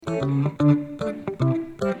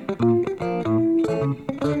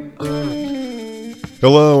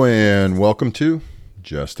Hello and welcome to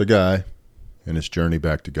Just a Guy and his journey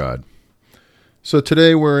back to God. So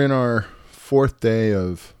today we're in our fourth day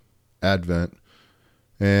of Advent,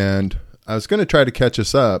 and I was going to try to catch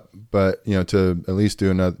us up, but to at least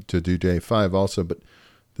do day 5 also, but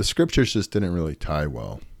the scriptures just didn't really tie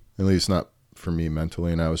well, at least not for me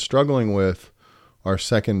mentally, and I was struggling with our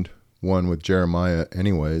second one with Jeremiah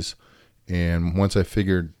anyways, and once I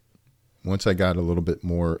got a little bit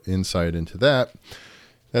more insight into that,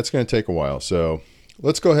 that's going to take a while. So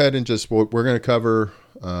let's go ahead and we're going to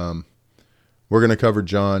cover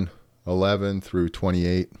John 11 through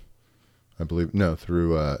 28, I believe,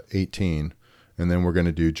 through 18, and then we're going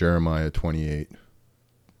to do Jeremiah 28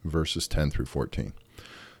 verses 10 through 14.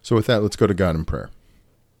 So with that, let's go to God in prayer.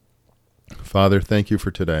 Father, thank you for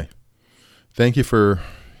today. Thank you for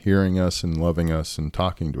hearing us and loving us and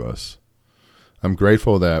talking to us. I'm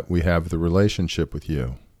grateful that we have the relationship with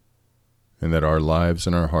you and that our lives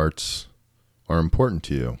and our hearts are important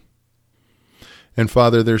to you. And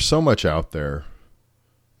Father, there's so much out there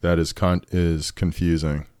that is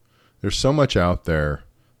confusing. There's so much out there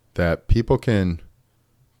that people can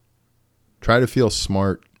try to feel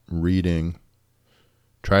smart reading,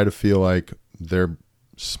 try to feel like they're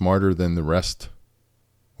smarter than the rest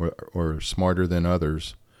or smarter than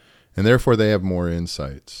others, and therefore they have more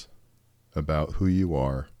insights about who you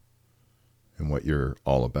are and what you're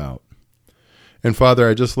all about. And Father,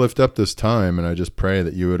 I just lift up this time and I just pray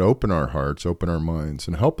that you would open our hearts, open our minds,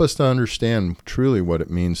 and help us to understand truly what it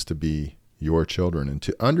means to be your children and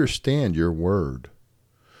to understand your word.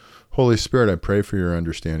 Holy Spirit, I pray for your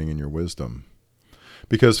understanding and your wisdom.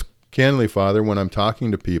 Because candidly, Father, when I'm talking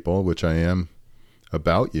to people, which I am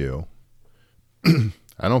about you,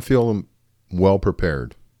 I don't feel well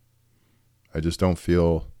prepared. I just don't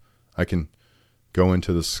feel I can go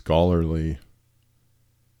into the scholarly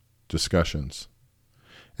discussions.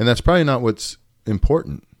 And that's probably not what's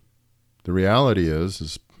important. The reality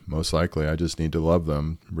is most likely I just need to love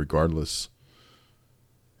them regardless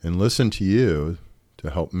and listen to you to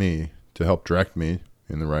help direct me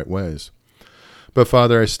in the right ways. But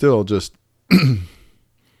Father, I still just,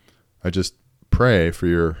 I just pray for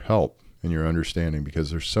your help and your understanding,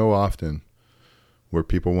 because there's so often where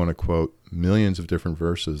people want to quote millions of different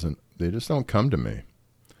verses and they just don't come to me.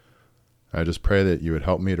 I just pray that you would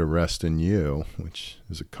help me to rest in you, which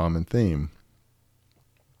is a common theme,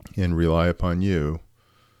 and rely upon you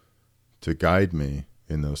to guide me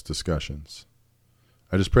in those discussions.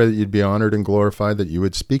 I just pray that you'd be honored and glorified, that you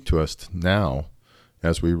would speak to us now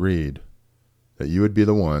as we read, that you would be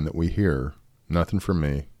the one that we hear, nothing from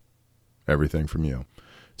me, everything from you.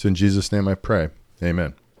 It's in Jesus' name I pray.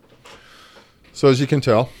 Amen. So as you can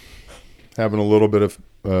tell, having a little bit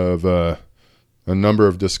of a number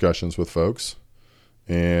of discussions with folks,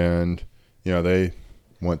 and they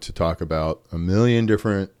want to talk about a million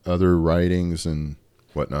different other writings and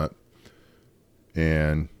whatnot,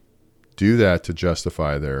 and do that to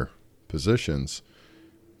justify their positions.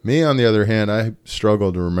 Me, on the other hand, I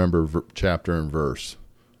struggle to remember chapter and verse.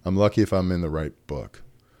 I'm lucky if I'm in the right book.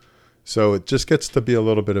 So it just gets to be a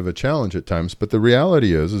little bit of a challenge at times, but the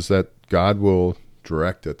reality is that God will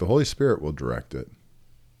direct it. The Holy Spirit will direct it.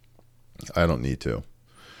 I don't need to.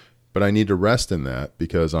 But I need to rest in that,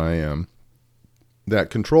 because I am that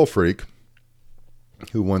control freak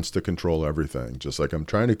who wants to control everything. Just like I'm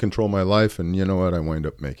trying to control my life, and you know what? I wind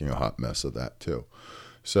up making a hot mess of that too.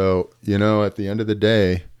 So, at the end of the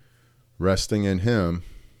day, resting in Him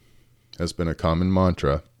has been a common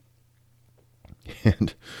mantra.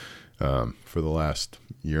 And for the last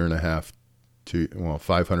year and a half,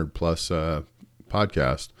 500 plus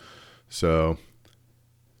podcast. So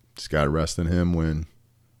just got to rest in Him when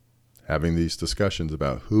having these discussions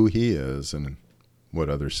about who He is and what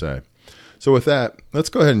others say. So with that, let's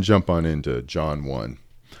go ahead and jump on into John 1.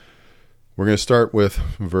 We're going to start with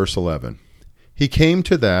verse 11. He came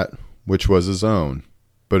to that which was His own,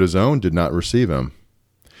 but His own did not receive Him.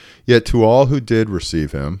 Yet to all who did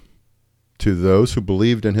receive Him, to those who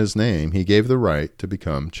believed in His name, He gave the right to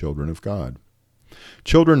become children of God.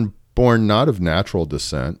 Children born not of natural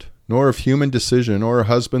descent, nor of human decision or a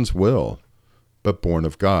husband's will, but born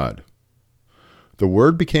of God. The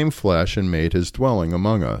Word became flesh and made His dwelling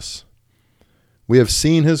among us. We have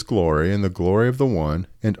seen His glory, and the glory of the one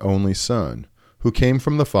and only Son, who came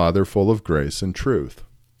from the Father, full of grace and truth.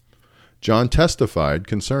 John testified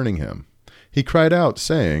concerning Him. He cried out,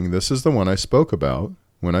 saying, "This is the one I spoke about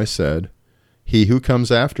when I said, 'He who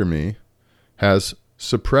comes after me has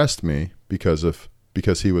suppressed me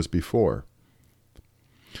because he was before.'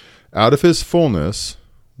 Out of His fullness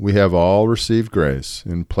we have all received grace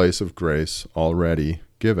in place of grace already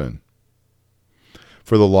given.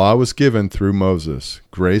 For the law was given through Moses.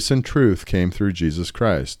 Grace and truth came through Jesus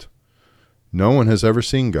Christ. No one has ever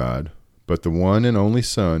seen God, but the one and only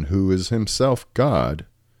Son, who is himself God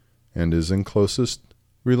and is in closest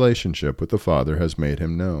relationship with the Father, has made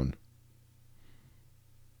him known.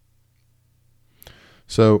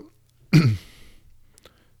 So,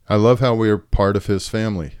 I love how we are part of his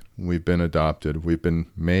family. We've been adopted. We've been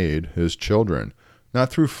made his children,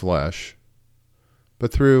 not through flesh,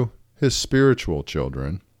 but through his spiritual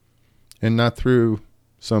children, and not through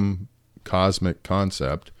some cosmic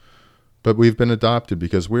concept, but we've been adopted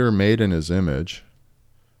because we are made in his image,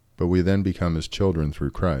 but we then become his children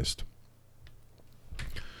through Christ.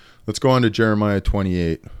 Let's go on to Jeremiah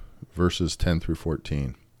 28, verses 10 through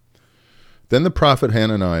 14. Then the prophet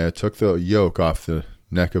Hananiah took the yoke off the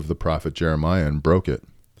neck of the prophet Jeremiah and broke it.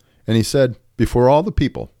 And he said, before all the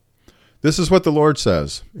people, this is what the Lord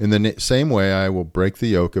says. In the same way I will break the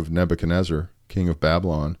yoke of Nebuchadnezzar, king of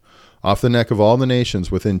Babylon, off the neck of all the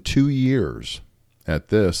nations within 2 years. At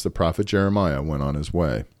this, the prophet Jeremiah went on his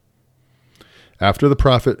way. After the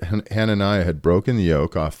prophet Hananiah had broken the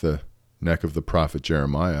yoke off the neck of the prophet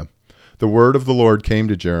Jeremiah, the word of the Lord came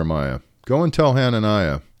to Jeremiah. Go and tell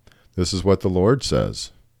Hananiah, this is what the Lord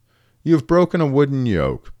says. You have broken a wooden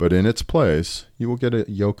yoke, but in its place you will get a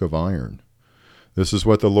yoke of iron. This is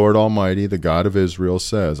what the Lord Almighty, the God of Israel,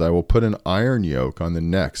 says. I will put an iron yoke on the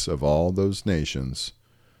necks of all those nations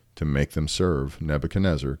to make them serve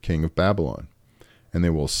Nebuchadnezzar, king of Babylon. And they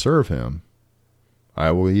will serve him.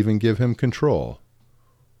 I will even give him control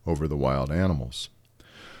over the wild animals.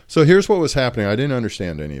 So here's what was happening. I didn't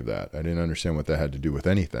understand any of that. I didn't understand what that had to do with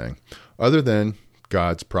anything other than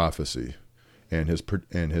God's prophecy and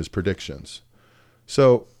his predictions.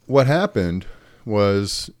 So what happened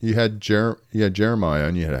was you had Jeremiah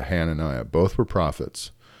and you had Hananiah. Both were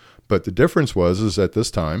prophets. But the difference was at this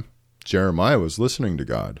time, Jeremiah was listening to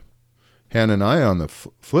God. Hananiah, on the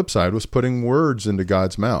flip side, was putting words into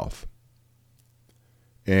God's mouth.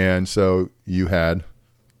 And so you had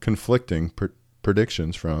conflicting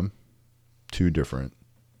predictions from two different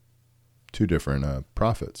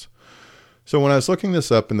prophets. So when I was looking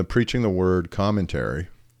this up in the Preaching the Word commentary,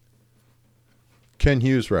 Ken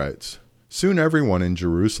Hughes writes, soon everyone in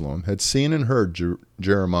Jerusalem had seen and heard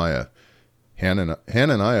Jeremiah.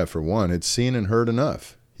 Hananiah, for one, had seen and heard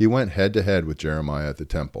enough. He went head to head with Jeremiah at the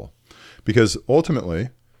temple. Because ultimately,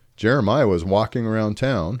 Jeremiah was walking around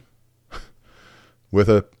town with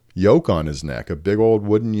a yoke on his neck, a big old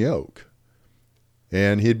wooden yoke.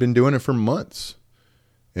 And he'd been doing it for months.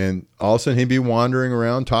 And all of a sudden he'd be wandering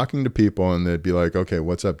around talking to people, and they'd be like, okay,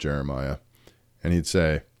 what's up, Jeremiah? And he'd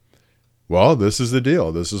say, well, this is the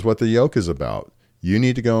deal. This is what the yoke is about. You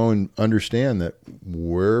need to go and understand that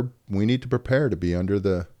we need to prepare to be under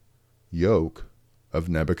the yoke of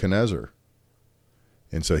Nebuchadnezzar.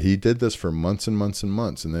 And so he did this for months and months and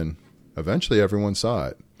months. And then eventually everyone saw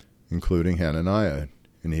it, including Hananiah,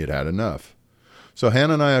 and he had had enough. So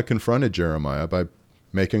Hananiah confronted Jeremiah by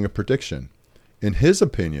making a prediction. In his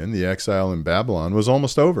opinion, the exile in Babylon was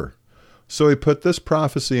almost over. So he put this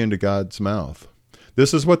prophecy into God's mouth.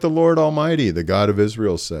 This is what the Lord Almighty, the God of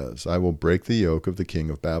Israel, says. I will break the yoke of the king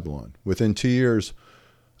of Babylon. Within 2 years,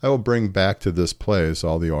 I will bring back to this place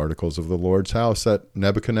all the articles of the Lord's house that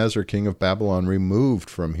Nebuchadnezzar, king of Babylon, removed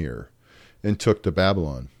from here and took to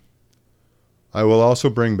Babylon. I will also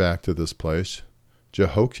bring back to this place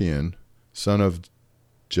Jehoiakim, son of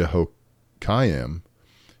Jehoiakim,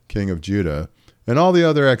 king of Judah, and all the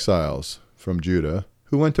other exiles from Judah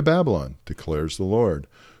who went to Babylon, declares the Lord.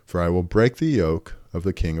 For I will break the yoke of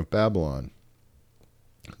the king of Babylon.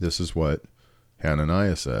 This is what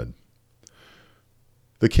Hananiah said.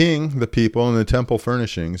 The king, the people, and the temple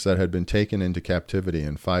furnishings that had been taken into captivity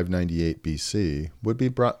in 598 BC would be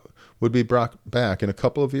brought back in a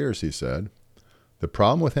couple of years, he said. The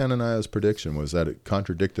problem with Hananiah's prediction was that it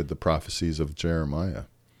contradicted the prophecies of Jeremiah.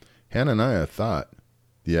 Hananiah thought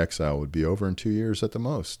the exile would be over in 2 years at the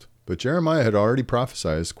most, but Jeremiah had already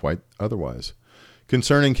prophesied quite otherwise.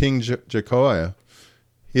 Concerning King Jehoiah,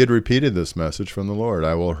 he had repeated this message from the Lord.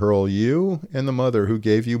 I will hurl you and the mother who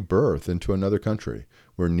gave you birth into another country,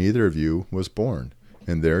 where neither of you was born,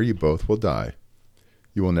 and there you both will die.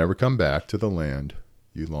 You will never come back to the land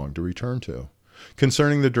you long to return to.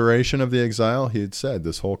 Concerning the duration of the exile, he had said,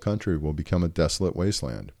 this whole country will become a desolate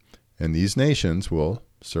wasteland, and these nations will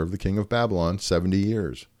serve the king of Babylon 70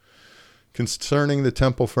 years. Concerning the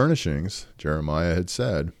temple furnishings, Jeremiah had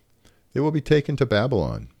said, they will be taken to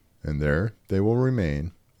Babylon, and there they will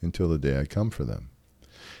remain until the day I come for them.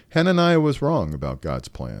 Hananiah was wrong about God's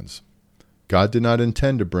plans. God did not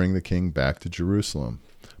intend to bring the king back to Jerusalem.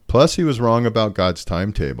 Plus, he was wrong about God's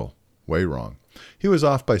timetable. Way wrong. He was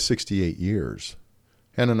off by 68 years.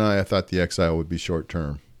 Hananiah thought the exile would be short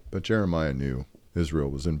term, but Jeremiah knew Israel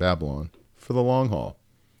was in Babylon for the long haul.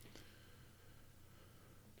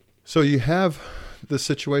 So you have the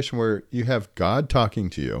situation where you have God talking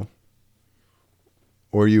to you,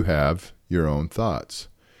 or you have your own thoughts.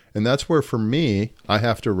 And that's where, for me, I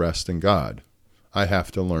have to rest in God. I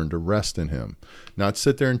have to learn to rest in him, not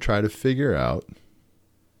sit there and try to figure out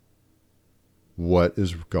what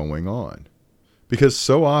is going on. Because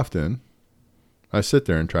so often I sit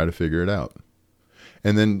there and try to figure it out.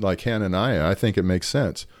 And then, like Hananiah, I think it makes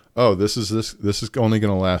sense. Oh, this is only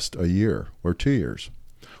going to last a year or 2 years.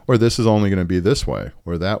 Or this is only going to be this way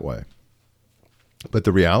or that way. But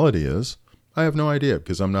the reality is, I have no idea,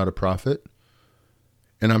 because I'm not a prophet,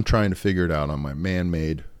 and I'm trying to figure it out on my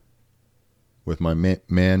man-made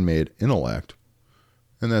intellect,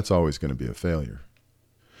 and that's always going to be a failure.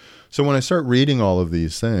 So when I start reading all of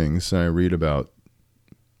these things, and I read about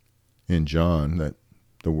in John that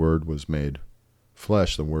the Word was made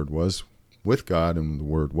flesh, the Word was with God, and the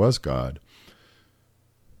Word was God,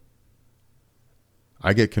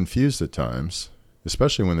 I get confused at times,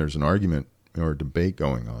 especially when there's an argument or a debate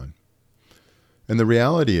going on. And the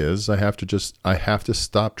reality is, I have to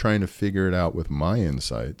stop trying to figure it out with my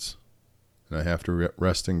insights, and I have to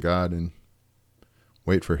rest in God and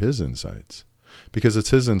wait for his insights, because it's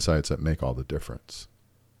his insights that make all the difference.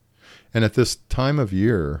 And at this time of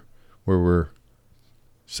year where we're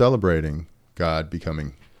celebrating God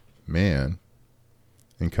becoming man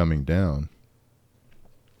and coming down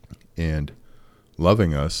and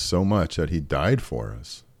loving us so much that he died for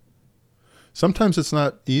us, sometimes it's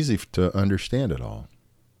not easy to understand it all.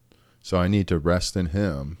 So I need to rest in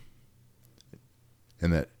him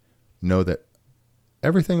and know that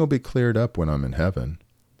everything will be cleared up when I'm in heaven,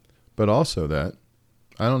 but also that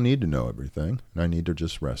I don't need to know everything, and I need to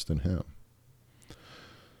just rest in him.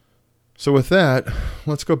 So with that,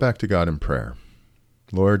 let's go back to God in prayer.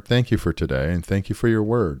 Lord, thank you for today, and thank you for your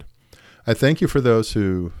word. I thank you for those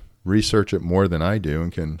who research it more than I do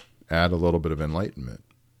and can add a little bit of enlightenment.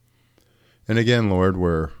 And again, Lord,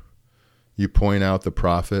 where you point out the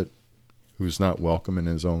prophet who's not welcome in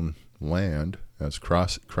his own land, as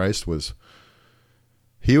Christ was,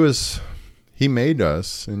 he made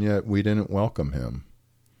us, and yet we didn't welcome him.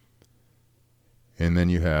 And then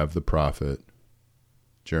you have the prophet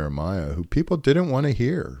Jeremiah, who people didn't want to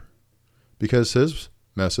hear because his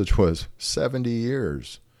message was 70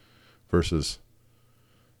 years versus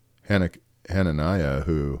Hananiah,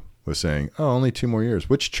 who was saying, oh, only 2 more years.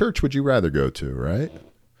 Which church would you rather go to, right?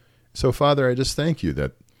 So, Father, I just thank you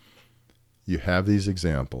that you have these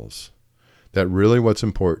examples, that really what's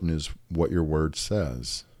important is what your word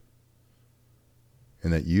says,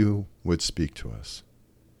 and that you would speak to us.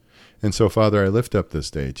 And so, Father, I lift up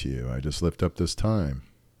this day to you. I just lift up this time.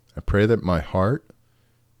 I pray that my heart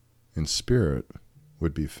and spirit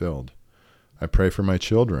would be filled. I pray for my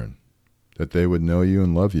children, that they would know you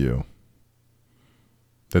and love you,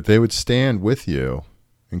 that they would stand with you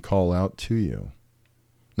and call out to you,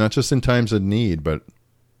 not just in times of need, but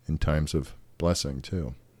in times of blessing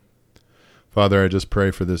too. Father, I just pray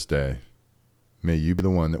for this day. May you be the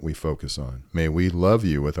one that we focus on. May we love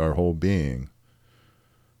you with our whole being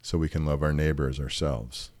so we can love our neighbor as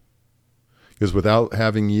ourselves. Because without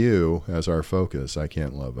having you as our focus, I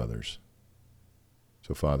can't love others.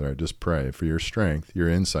 So, Father, I just pray for your strength, your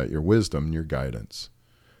insight, your wisdom, and your guidance.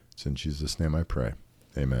 It's in Jesus' name I pray.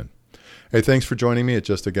 Amen. Hey, thanks for joining me at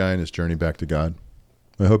Just a Guy and His Journey Back to God.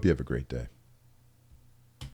 I hope you have a great day.